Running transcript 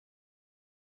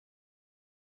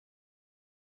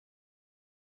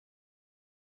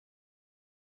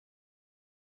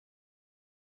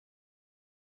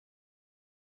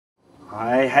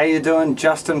Hi, how you doing?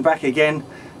 Justin back again.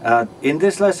 In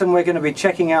this lesson we're going to be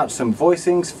checking out some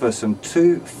voicings for some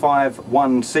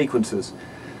 2-5-1 sequences.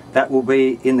 That will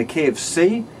be in the key of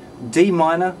C, D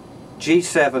minor,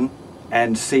 G7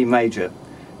 and C major.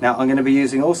 Now I'm going to be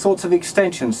using all sorts of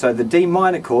extensions, so the D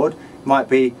minor chord might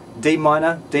be D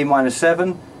minor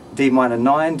 7, D minor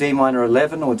 9, D minor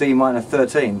 11 or D minor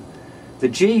 13. The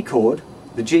G chord,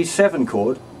 the G7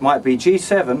 chord, might be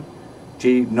G7,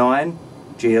 G9,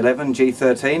 G11,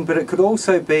 G13, but it could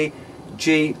also be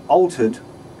G altered,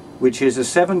 which is a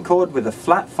 7 chord with a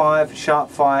flat 5, sharp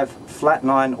 5, flat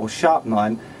 9 or sharp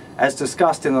 9, as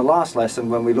discussed in the last lesson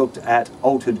when we looked at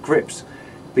altered grips.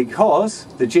 Because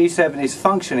the G7 is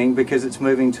functioning because it's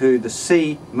moving to the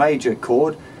C major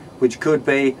chord, which could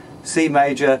be C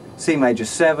major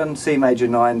 7, C major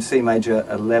 9, C major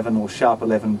 11 or sharp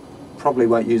 11, probably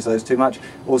won't use those too much,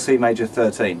 or C major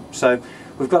 13. So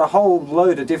we've got a whole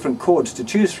load of different chords to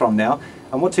choose from now,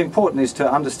 and what's important is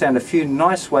to understand a few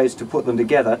nice ways to put them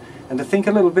together and to think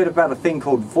a little bit about a thing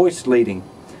called voice leading.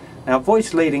 Now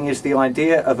voice leading is the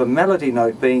idea of a melody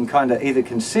note being kind of either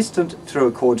consistent through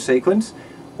a chord sequence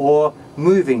or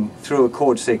moving through a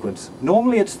chord sequence.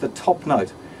 Normally it's the top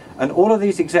note, and all of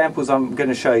these examples I'm going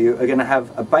to show you are going to have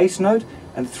a bass note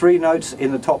and 3 notes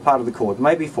in the top part of the chord,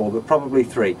 maybe 4 but probably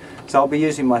 3. So I'll be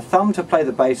using my thumb to play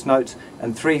the bass notes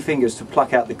and 3 fingers to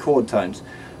pluck out the chord tones.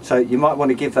 So you might want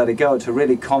to give that a go. It's a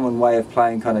really common way of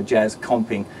playing kind of jazz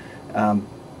comping,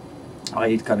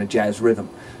 i.e. kind of jazz rhythm.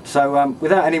 So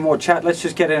without any more chat, let's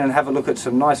just get in and have a look at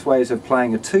some nice ways of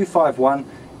playing a 2-5-1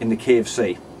 in the key of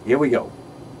C. Here we go.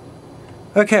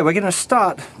 Okay, we're going to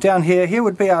start down here. Here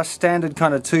would be our standard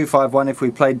kind of 2-5-1 if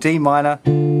we played D minor,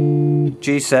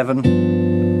 G7,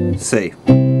 C.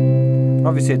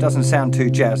 Obviously it doesn't sound too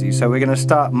jazzy, so we're going to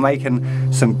start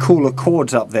making some cooler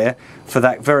chords up there for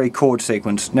that very chord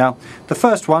sequence. Now the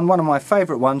first one of my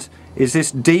favourite ones, is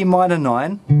this D minor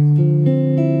 9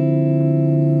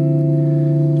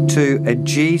 to a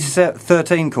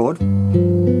G13 chord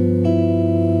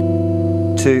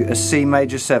to a C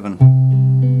major 7.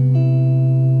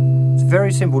 It's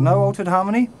very simple, no altered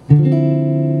harmony.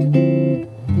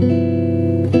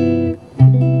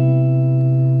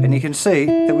 And you can see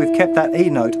that we've kept that E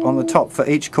note on the top for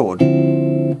each chord.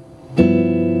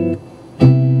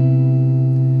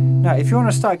 Now if you want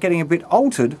to start getting a bit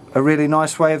altered, a really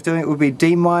nice way of doing it would be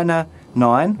D minor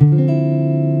 9,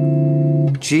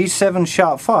 G7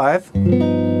 sharp 5,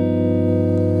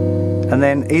 and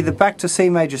then either back to C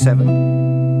major 7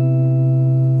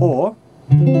 or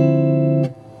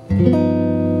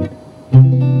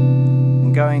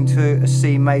going to a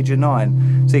C major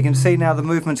 9. So you can see now the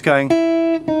movement's going.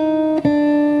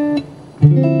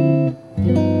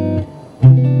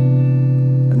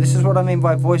 And this is what I mean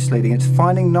by voice leading. It's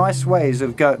finding nice ways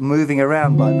of moving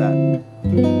around like that.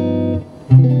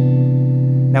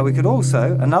 Now we could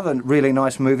also, another really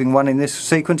nice moving one in this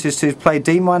sequence is to play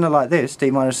D minor like this,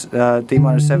 D minor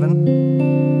 7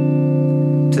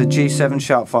 to G7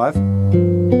 sharp 5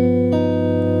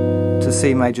 to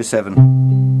C major 7.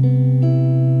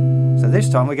 So this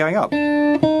time we're going up.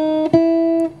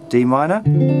 D minor,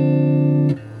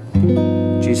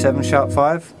 G7 sharp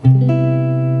 5,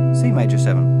 C major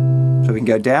 7. So we can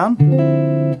go down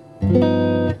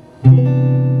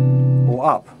or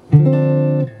up.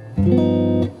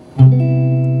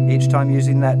 Each time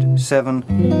using that 7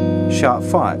 sharp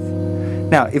 5.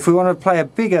 Now if we want to play a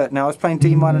bigger, now I was playing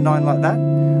D minor 9 like that.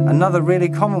 Another really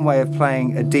common way of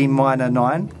playing a D minor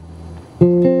 9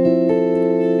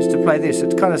 is to play this.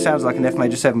 It kind of sounds like an F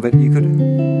major 7, but you could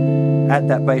add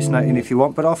that bass note in if you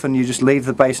want, but often you just leave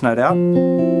the bass note out.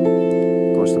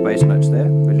 Of course the bass note's there,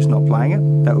 we're just not playing it.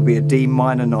 That would be a D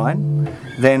minor 9.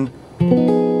 Then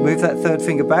move that 3rd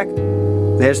finger back.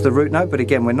 There's the root note, but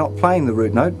again we're not playing the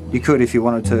root note. You could if you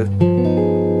wanted to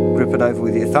grip it over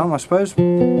with your thumb, I suppose.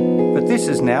 But this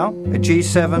is now a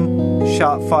G7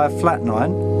 sharp 5 flat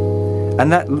 9,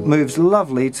 and that moves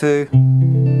lovely to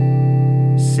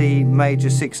C major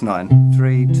 6-9,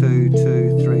 3, 2,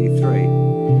 2, 3, 3.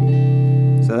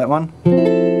 So that one.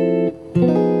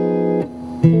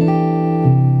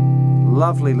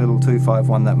 Lovely little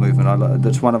 2-5-1, that movement.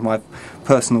 That's one of my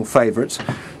personal favourites.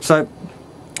 So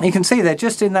you can see there,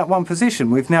 just in that one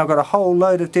position, we've now got a whole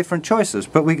load of different choices,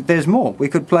 but there's more. We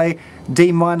could play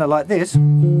D minor like this,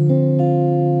 move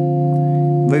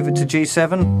it to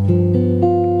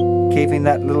G7, keeping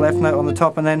that little F note on the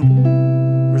top and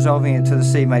then resolving it to the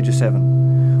C major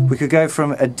 7. We could go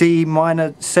from a D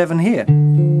minor 7 here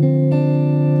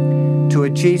to a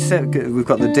G7, we've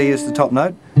got the D as the top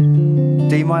note,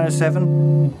 D minor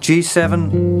 7,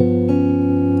 G7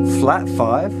 flat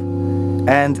 5,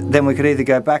 and then we could either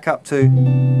go back up to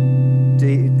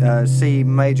C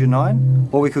major 9,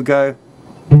 or we could go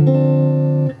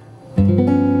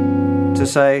to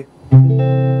say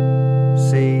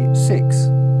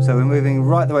C6. So we're moving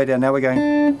right the way down. Now we're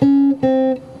going.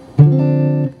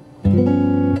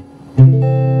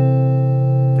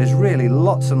 There's really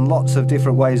lots and lots of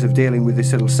different ways of dealing with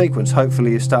this little sequence.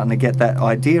 Hopefully you're starting to get that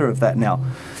idea of that now.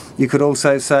 You could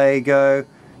also say go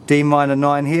D minor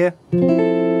 9 here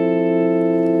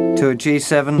to a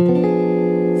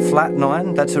G7 flat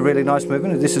 9. That's a really nice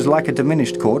movement. This is like a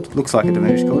diminished chord, looks like a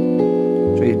diminished chord.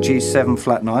 So you G7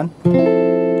 flat 9,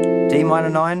 D minor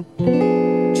 9,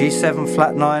 G7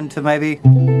 flat 9 to maybe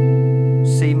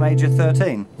C major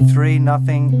 13, 3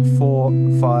 nothing 4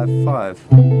 5 5.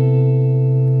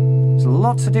 There's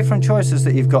lots of different choices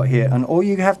that you've got here, and all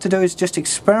you have to do is just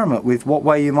experiment with what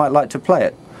way you might like to play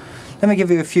it. Let me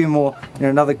give you a few more in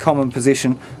another common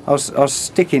position. I'll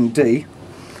stick in D.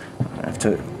 I have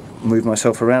to move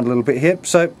myself around a little bit here.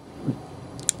 So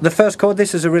the first chord,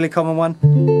 this is a really common one.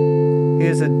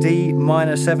 Here's a D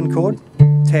minor 7 chord,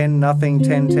 10 nothing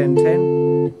 10 10 10,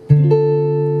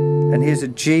 and here's a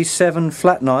G7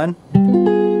 flat 9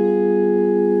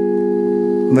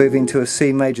 moving to a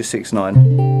C major 6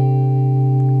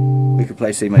 9. We could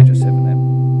play C major 7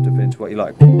 then, depends what you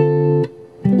like.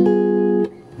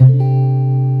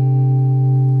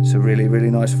 It's a really,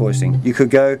 really nice voicing. You could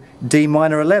go D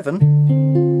minor 11,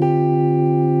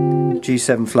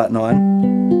 G7 flat 9,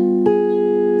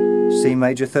 C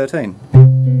major 13.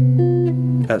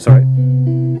 Sorry.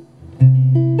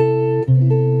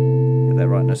 Get that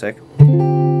right in a sec.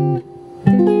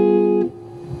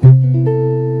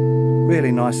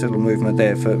 Really nice little movement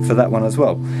there for that one as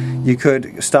well. You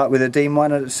could start with a D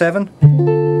minor 7,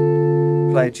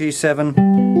 play a G7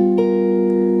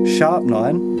 sharp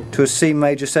 9 to a C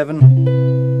major 7.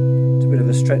 It's a bit of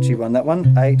a stretchy one, that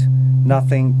one. 8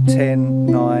 nothing 10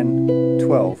 9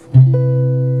 12.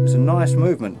 It's a nice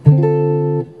movement.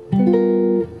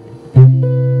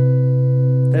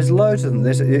 There's loads of them.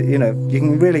 There's, you know, you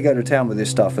can really go to town with this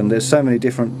stuff, and there's so many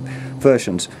different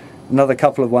versions. Another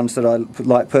couple of ones that I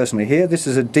like personally here. This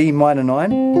is a D minor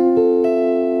 9.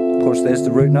 Of course, there's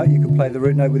the root note. You can play the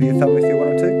root note with your thumb if you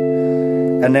wanted to.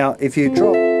 And now, if you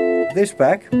drop this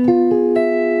back,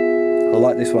 I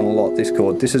like this one a lot. This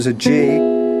chord. This is a G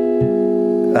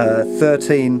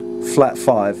 13 flat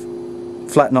 5,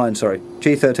 flat 9. Sorry,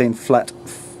 G13 flat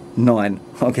 9.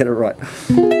 I'll get it right.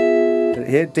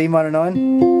 Here, D minor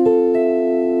 9.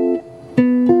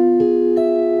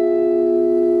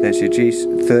 There's your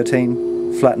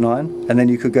G13 flat 9, and then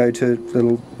you could go to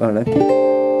little, I don't know,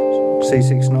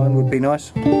 C6 9 would be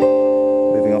nice.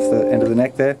 Moving off the end of the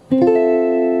neck there.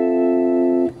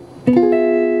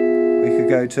 We could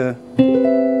go to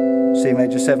C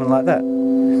major 7 like that.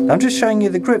 I'm just showing you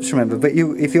the grips, remember, but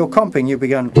if you're comping, you'll be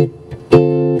going.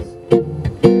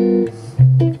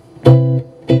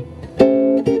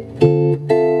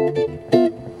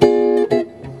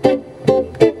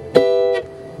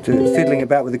 Fiddling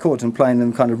about with the chords and playing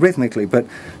them kind of rhythmically, but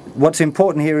what's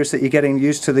important here is that you're getting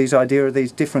used to these idea of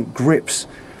these different grips.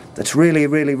 That's really,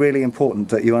 really, really important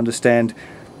that you understand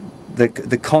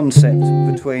the concept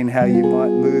between how you might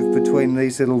move between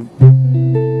these little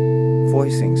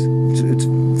voicings. It's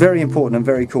very important and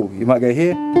very cool. You might go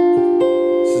here.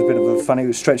 This is a bit of a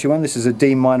funny, stretchy one. This is a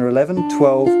D minor 11,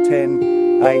 12,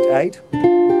 10, 8, 8.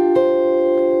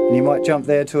 And you might jump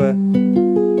there to a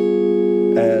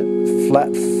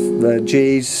flat, the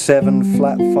G7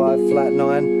 flat 5 flat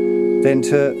 9, then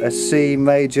to a C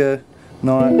major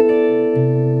 9.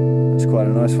 That's quite a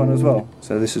nice one as well.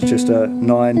 So this is just a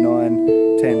 9 9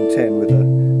 10 10 with a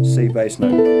C bass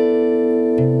note.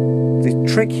 The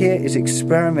trick here is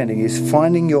experimenting, is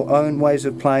finding your own ways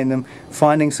of playing them,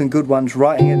 finding some good ones,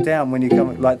 writing it down when you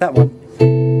come, like that one.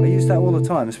 I use that all the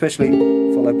time, especially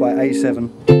followed by A7.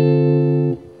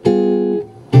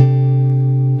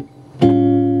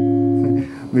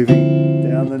 Moving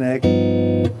down the neck.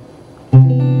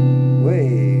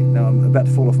 Whee! Now I'm about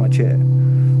to fall off my chair.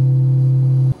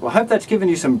 Well, I hope that's given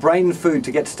you some brain food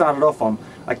to get started off on.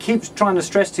 I keep trying to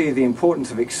stress to you the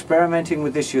importance of experimenting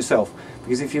with this yourself,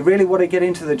 because if you really want to get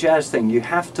into the jazz thing, you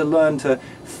have to learn to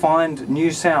find new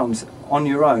sounds on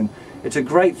your own. It's a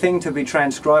great thing to be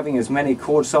transcribing as many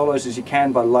chord solos as you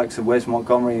can by the likes of Wes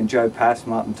Montgomery and Joe Pass,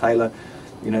 Martin Taylor,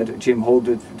 you know, Jim Hall.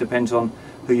 Depends on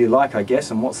who you like, I guess,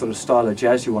 and what sort of style of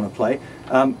jazz you want to play.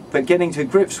 But getting to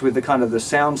grips with the kind of the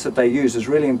sounds that they use is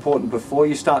really important before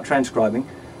you start transcribing.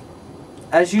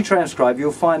 As you transcribe,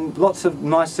 you'll find lots of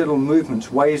nice little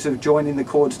movements, ways of joining the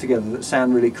chords together that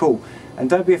sound really cool. And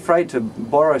don't be afraid to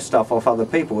borrow stuff off other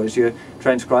people as you're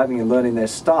transcribing and learning their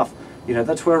stuff. You know,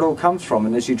 that's where it all comes from.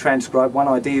 And as you transcribe one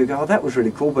idea, you go, oh, that was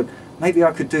really cool, but maybe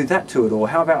I could do that to it, or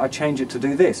how about I change it to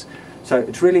do this? So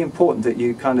it's really important that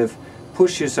you kind of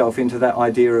push yourself into that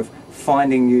idea of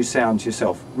finding new sounds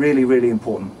yourself. Really, really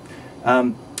important.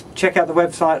 Check out the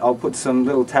website. I'll put some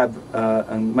little tab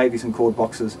and maybe some chord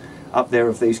boxes up there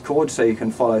of these chords so you can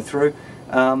follow through.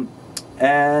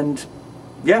 And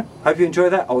yeah, hope you enjoy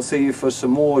that. I'll see you for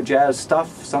some more jazz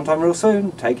stuff sometime real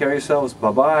soon. Take care of yourselves.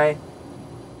 Bye bye.